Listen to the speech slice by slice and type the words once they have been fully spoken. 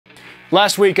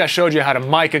Last week I showed you how to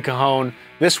mic a cajon.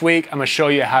 This week I'm gonna show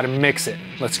you how to mix it.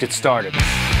 Let's get started.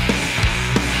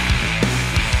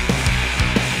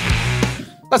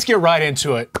 Let's get right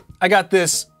into it. I got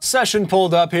this session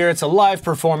pulled up here. It's a live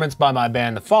performance by my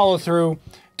band, the Followthrough,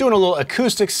 doing a little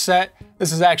acoustic set.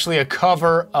 This is actually a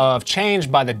cover of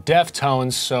Change by the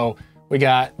Deftones. So we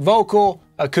got vocal,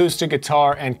 acoustic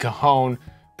guitar, and cajon.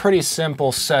 Pretty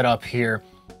simple setup here.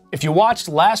 If you watched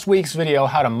last week's video,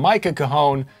 how to mic a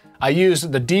cajon, I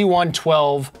used the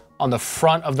D112 on the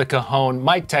front of the cajon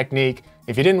mic technique.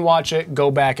 If you didn't watch it,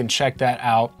 go back and check that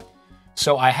out.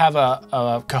 So I have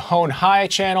a Cajon Hi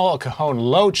channel, a Cajon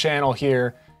LOW channel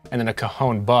here, and then a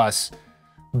Cajon BUS.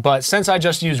 But since I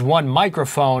just used one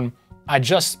microphone, I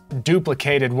just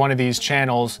duplicated one of these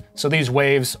channels, so these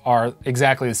waves are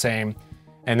exactly the same.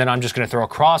 And then I'm just gonna throw a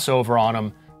crossover on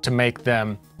them to make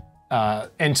them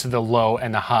into the low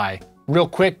and the high. Real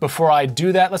quick, before I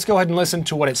do that, let's go ahead and listen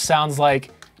to what it sounds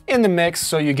like in the mix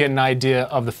so you get an idea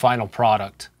of the final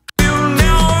product.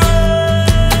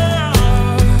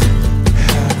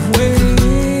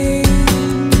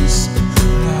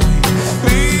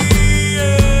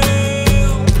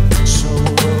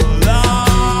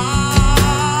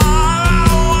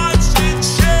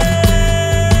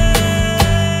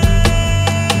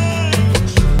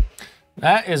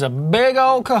 That is a big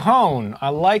old cajon. I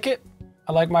like it.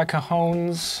 I like my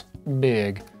cajons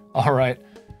big. All right.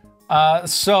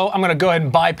 So I'm gonna go ahead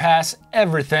and bypass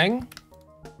everything.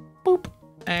 Boop,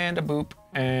 and a boop,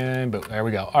 and boop. There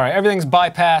we go. All right, everything's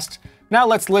bypassed. Now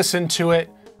let's listen to it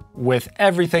with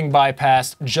everything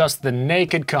bypassed, just the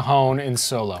naked cajon in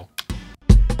solo.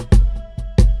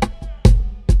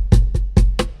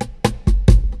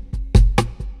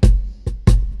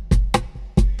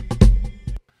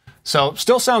 So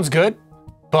still sounds good,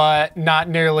 but not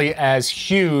nearly as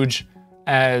huge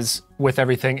as with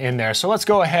everything in there. So let's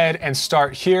go ahead and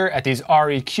start here at these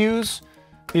REQs.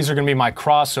 These are gonna be my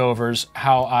crossovers,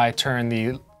 how I turn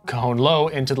the Cajon low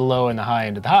into the low and the high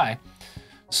into the high.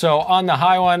 So on the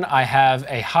high one, I have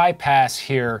a high pass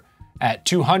here at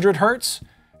 200 Hertz.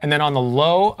 And then on the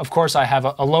low, of course, I have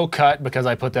a low cut because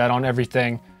I put that on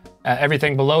everything.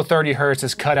 Everything below 30 Hertz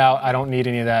is cut out. I don't need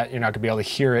any of that. You're not gonna be able to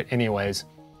hear it anyways.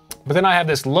 But then I have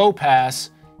this low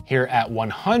pass here at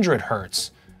 100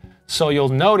 Hertz. So you'll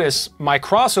notice my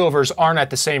crossovers aren't at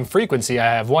the same frequency. I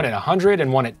have one at 100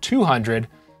 and one at 200.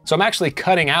 So I'm actually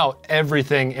cutting out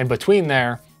everything in between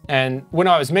there. And when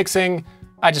I was mixing,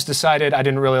 I just decided I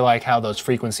didn't really like how those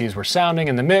frequencies were sounding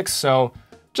in the mix, so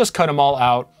just cut them all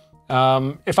out.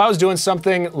 If I was doing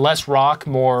something less rock,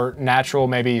 more natural,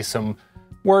 maybe some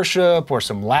worship or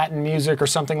some Latin music or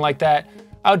something like that,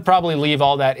 I would probably leave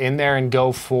all that in there and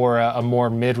go for a more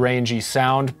mid-rangey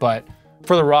sound. But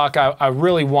for the rock, I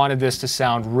really wanted this to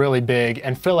sound really big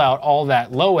and fill out all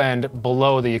that low end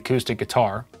below the acoustic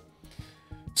guitar.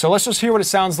 So let's just hear what it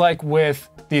sounds like with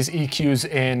these EQs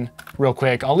in real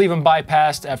quick. I'll leave them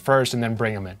bypassed at first and then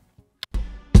bring them in.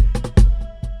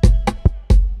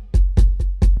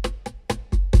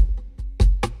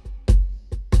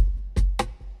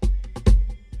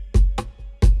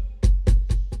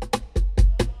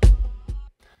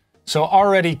 So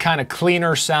already kind of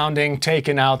cleaner sounding,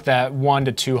 taking out that 1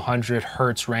 to 200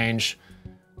 Hertz range.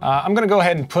 I'm gonna go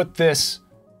ahead and put this,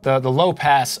 the low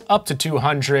pass up to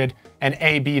 200 and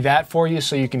A/B that for you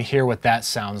so you can hear what that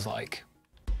sounds like.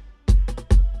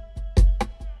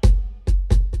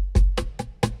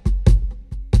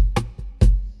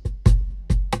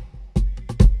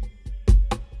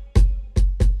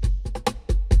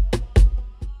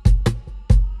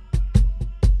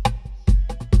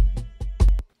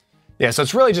 Yeah, so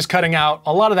it's really just cutting out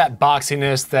a lot of that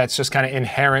boxiness that's just kind of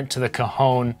inherent to the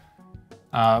cajon,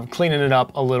 cleaning it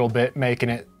up a little bit,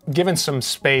 giving some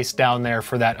space down there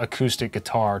for that acoustic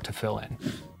guitar to fill in.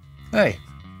 Hey,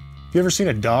 you ever seen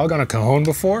a dog on a cajon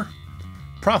before?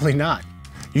 Probably not.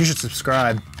 You should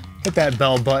subscribe, hit that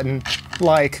bell button,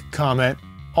 like, comment,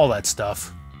 all that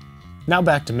stuff. Now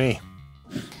back to me.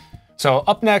 So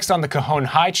up next on the Cajon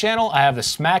Hi channel, I have the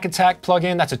Smack Attack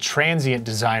plugin. That's a transient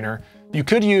designer. You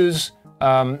could use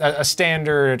a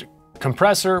standard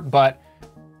compressor, but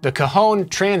the cajon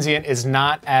transient is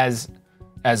not as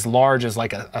large as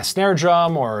like a snare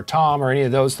drum or a tom or any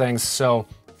of those things. So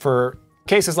for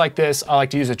cases like this, I like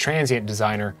to use a transient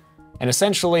designer. And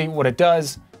essentially what it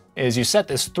does is you set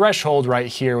this threshold right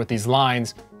here with these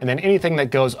lines, and then anything that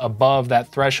goes above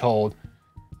that threshold,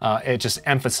 it just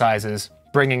emphasizes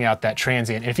bringing out that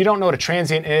transient. And if you don't know what a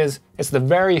transient is, it's the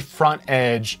very front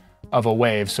edge of a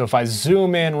wave. So if I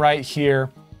zoom in right here,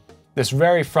 this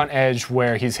very front edge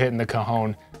where he's hitting the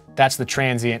cajon, that's the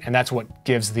transient, and that's what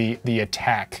gives the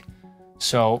attack.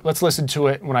 So let's listen to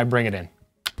it when I bring it in.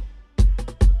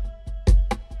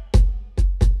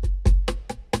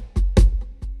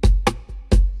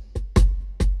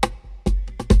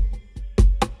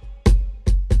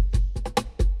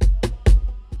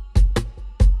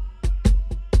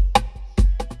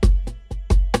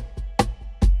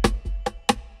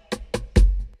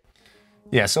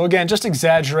 Yeah, so again, just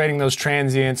exaggerating those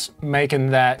transients,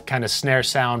 making that kind of snare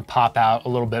sound pop out a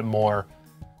little bit more.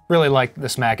 Really like the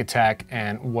smack attack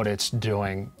and what it's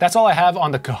doing. That's all I have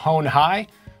on the Cajon Hi.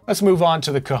 Let's move on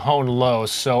to the Cajon Low.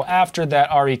 So after that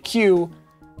REQ,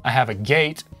 I have a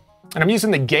gate, and I'm using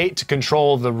the gate to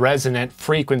control the resonant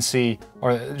frequency,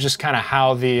 or just kind of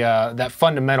how the that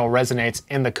fundamental resonates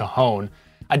in the Cajon.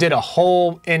 I did a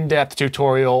whole in-depth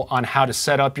tutorial on how to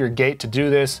set up your gate to do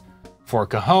this for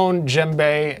Cajon,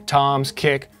 djembe, toms,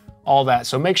 kick, all that.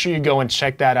 So make sure you go and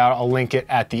check that out. I'll link it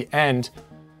at the end.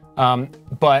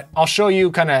 But I'll show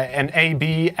you kind of an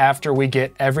A/B after we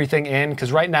get everything in,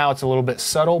 because right now it's a little bit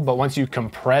subtle, but once you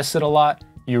compress it a lot,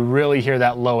 you really hear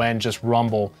that low end just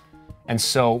rumble. And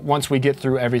so once we get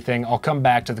through everything, I'll come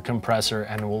back to the compressor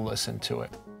and we'll listen to it.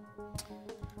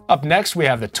 Up next, we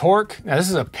have the torque. Now this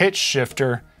is a pitch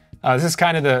shifter. This is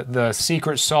kind of the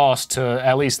secret sauce to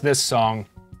at least this song.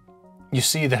 You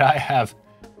see that I have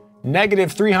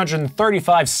negative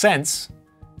 335 cents.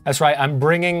 That's right, I'm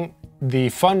bringing the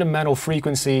fundamental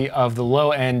frequency of the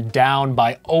low end down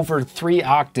by over 3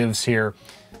 octaves here.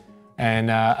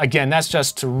 And again, that's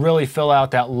just to really fill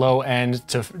out that low end,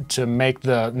 to make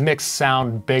the mix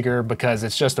sound bigger, because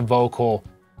it's just a vocal,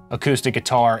 acoustic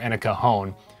guitar, and a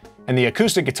cajon. And the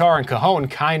acoustic guitar and cajon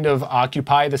kind of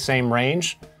occupy the same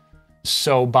range.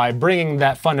 So by bringing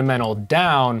that fundamental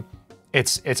down,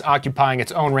 it's occupying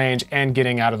its own range and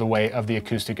getting out of the way of the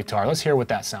acoustic guitar. Let's hear what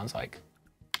that sounds like.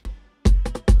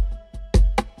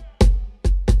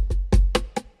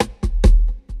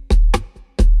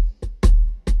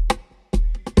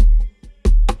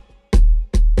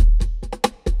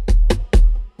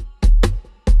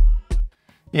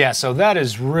 Yeah, so that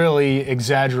is really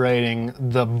exaggerating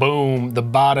the boom, the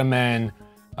bottom end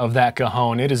of that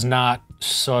cajon. It is not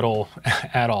subtle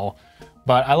at all,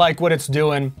 but I like what it's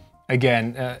doing.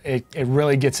 Again, it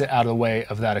really gets it out of the way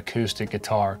of that acoustic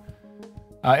guitar.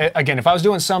 Again, if I was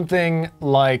doing something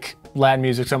like Latin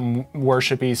music, something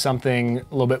worshipy, something a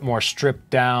little bit more stripped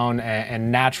down and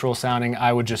natural sounding,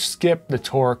 I would just skip the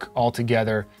torque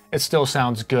altogether. It still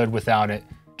sounds good without it,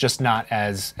 just not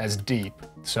as deep.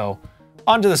 So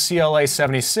onto the CLA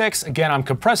 76. Again, I'm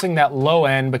compressing that low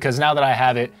end because now that I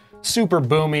have it super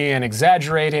boomy and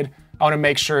exaggerated, I want to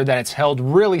make sure that it's held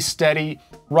really steady,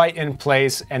 right in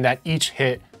place, and that each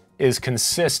hit is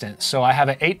consistent. So I have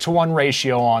an 8-to-1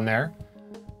 ratio on there,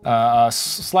 a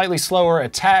slightly slower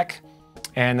attack,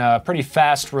 and a pretty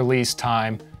fast release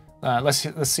time. Let's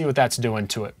see what that's doing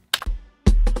to it.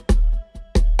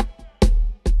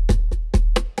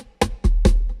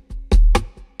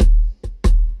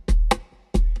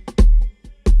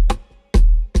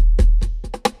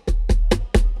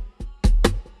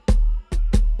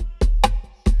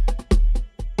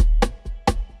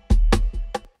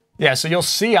 Yeah, so you'll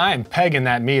see I am pegging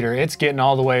that meter. It's getting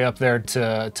all the way up there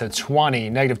to 20,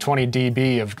 negative 20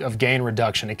 dB of gain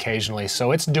reduction occasionally.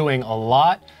 So it's doing a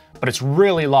lot, but it's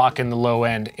really locking the low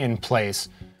end in place.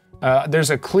 There's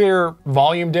a clear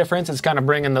volume difference. It's kind of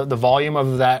bringing the volume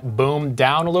of that boom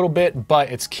down a little bit,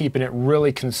 but it's keeping it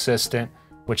really consistent,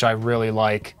 which I really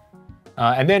like.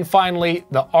 And then finally,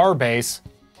 the R bass.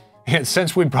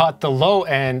 Since we brought the low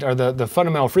end, or the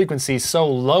fundamental frequency, so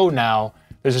low now,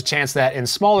 there's a chance that in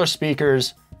smaller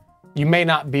speakers, you may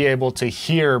not be able to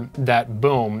hear that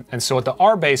boom. And so what the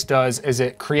R bass does is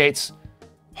it creates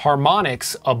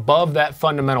harmonics above that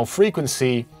fundamental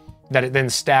frequency that it then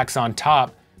stacks on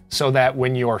top, so that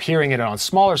when you're hearing it on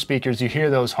smaller speakers, you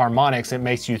hear those harmonics. It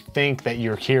makes you think that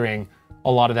you're hearing a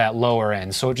lot of that lower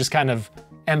end. So it just kind of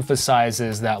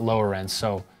emphasizes that lower end.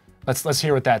 So let's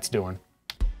hear what that's doing.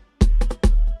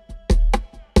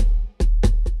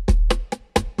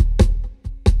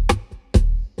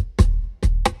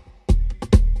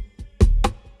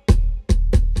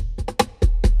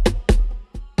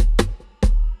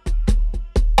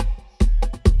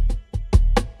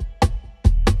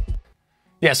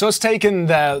 Yeah, so it's taken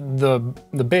the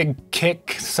big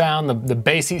kick sound, the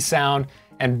bassy sound,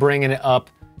 and bringing it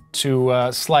up to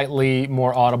a slightly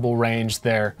more audible range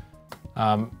there.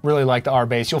 Really like the R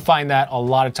bass. You'll find that a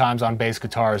lot of times on bass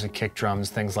guitars and kick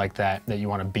drums, things like that you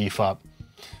want to beef up.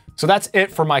 So that's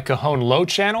it for my Cajon Low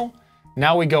channel.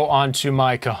 Now we go on to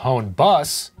my Cajon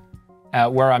BUS,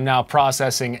 where I'm now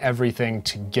processing everything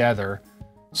together.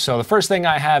 So the first thing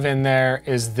I have in there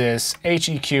is this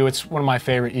HEQ. It's one of my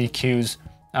favorite EQs.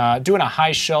 Doing a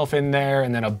high shelf in there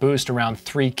and then a boost around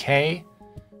 3K,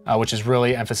 which is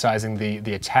really emphasizing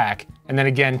the attack. And then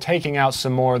again, taking out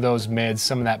some more of those mids,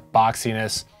 some of that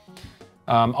boxiness.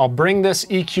 I'll bring this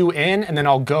EQ in and then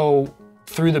I'll go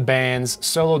through the bands,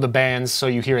 solo the bands, so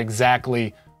you hear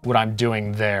exactly what I'm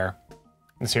doing there.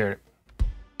 Let's hear it.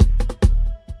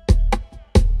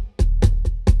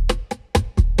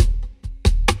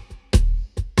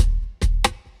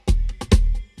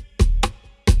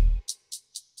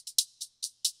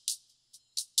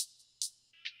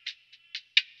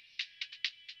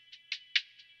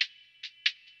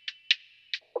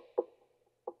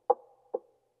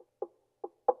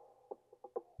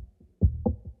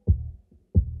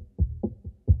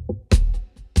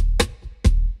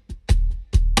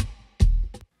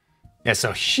 Yeah,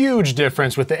 so huge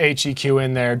difference with the HEQ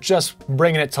in there, just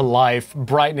bringing it to life,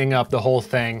 brightening up the whole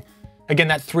thing. Again,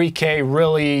 that 3K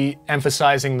really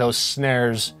emphasizing those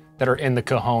snares that are in the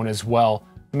Cajon as well,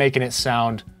 making it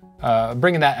sound,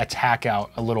 bringing that attack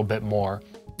out a little bit more.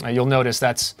 You'll notice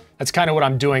that's kind of what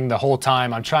I'm doing the whole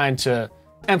time. I'm trying to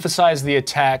emphasize the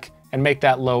attack and make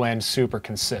that low end super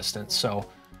consistent. So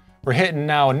we're hitting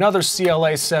now another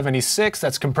CLA 76,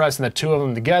 that's compressing the two of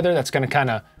them together. That's gonna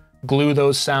kind of glue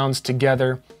those sounds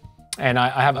together. And I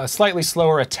have a slightly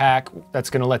slower attack that's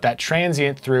gonna let that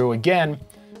transient through again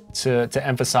to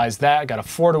emphasize that. I got a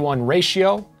 4:1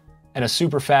 ratio and a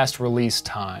super fast release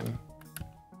time.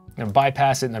 I'm gonna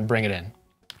bypass it and then bring it in.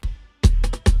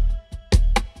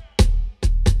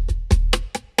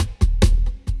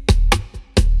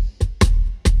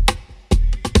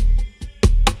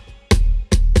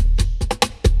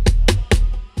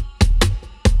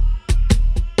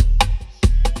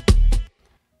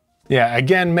 Yeah,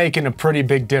 again, making a pretty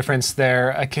big difference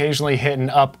there, occasionally hitting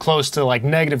up close to like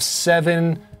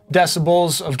 -7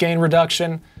 decibels of gain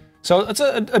reduction. So it's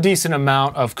a decent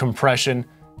amount of compression,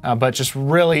 but just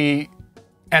really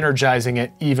energizing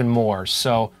it even more.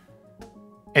 So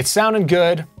it's sounding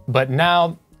good, but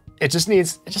now it just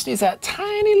needs that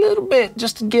tiny little bit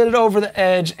just to get it over the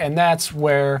edge, and that's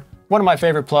where one of my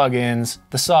favorite plugins,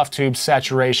 the Soft Tube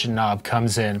saturation knob,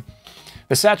 comes in.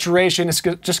 The saturation is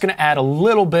just going to add a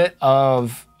little bit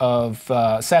of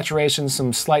saturation,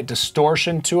 some slight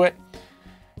distortion to it.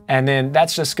 And then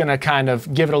that's just going to kind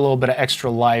of give it a little bit of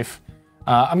extra life.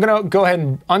 I'm going to go ahead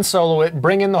and unsolo it,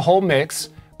 bring in the whole mix,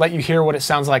 let you hear what it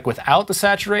sounds like without the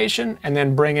saturation, and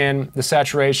then bring in the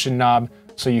saturation knob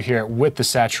so you hear it with the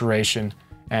saturation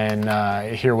and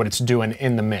hear what it's doing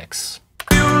in the mix.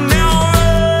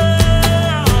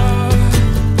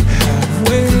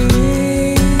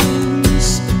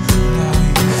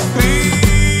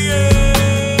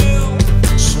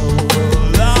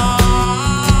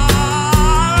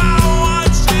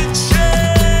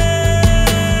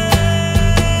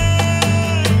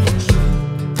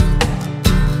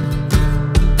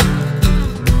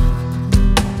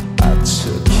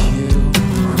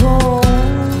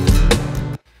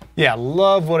 Yeah,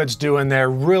 love what it's doing there.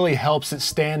 Really helps it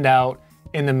stand out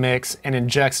in the mix and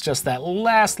injects just that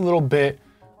last little bit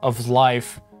of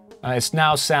life. It's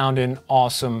now sounding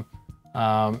awesome,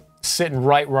 sitting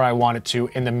right where I want it to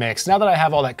in the mix. Now that I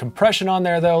have all that compression on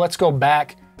there though, let's go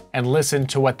back and listen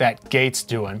to what that gate's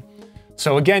doing.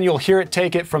 So again, you'll hear it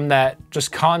take it from that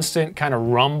just constant kind of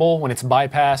rumble when it's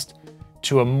bypassed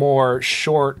to a more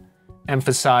short,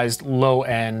 emphasized low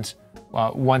end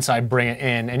once I bring it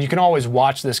in. And you can always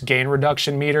watch this gain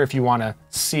reduction meter if you want to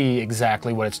see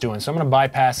exactly what it's doing. So I'm going to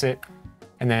bypass it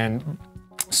and then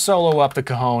solo up the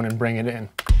Cajon and bring it in.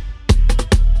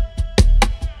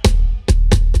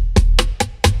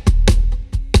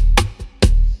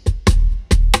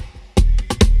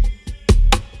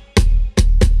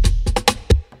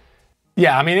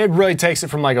 Yeah, I mean, it really takes it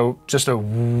from like just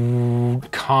a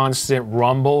constant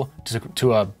rumble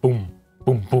to a boom,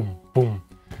 boom, boom, boom.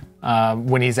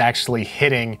 When he's actually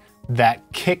hitting that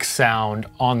kick sound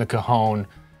on the Cajon.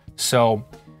 So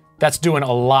that's doing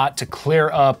a lot to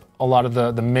clear up a lot of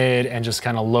the mid and just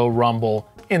kind of low rumble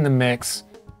in the mix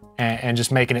and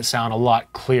just making it sound a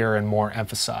lot clearer and more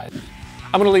emphasized.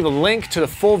 I'm gonna leave a link to the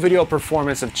full video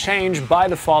performance of Change by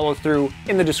the Followthrough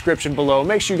in the description below.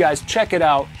 Make sure you guys check it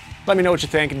out. Let me know what you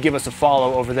think and give us a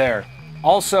follow over there.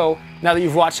 Also, now that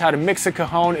you've watched how to mix a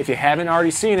Cajon, if you haven't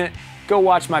already seen it, go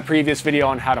watch my previous video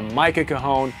on how to mic a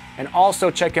Cajon, and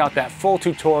also check out that full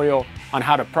tutorial on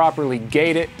how to properly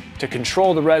gate it to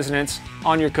control the resonance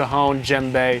on your Cajon,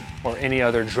 djembe, or any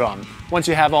other drum. Once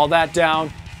you have all that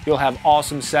down, you'll have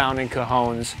awesome sounding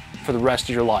Cajons for the rest of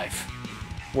your life.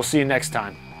 We'll see you next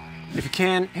time. If you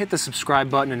can, hit the subscribe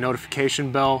button and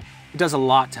notification bell. It does a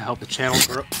lot to help the channel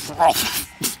grow.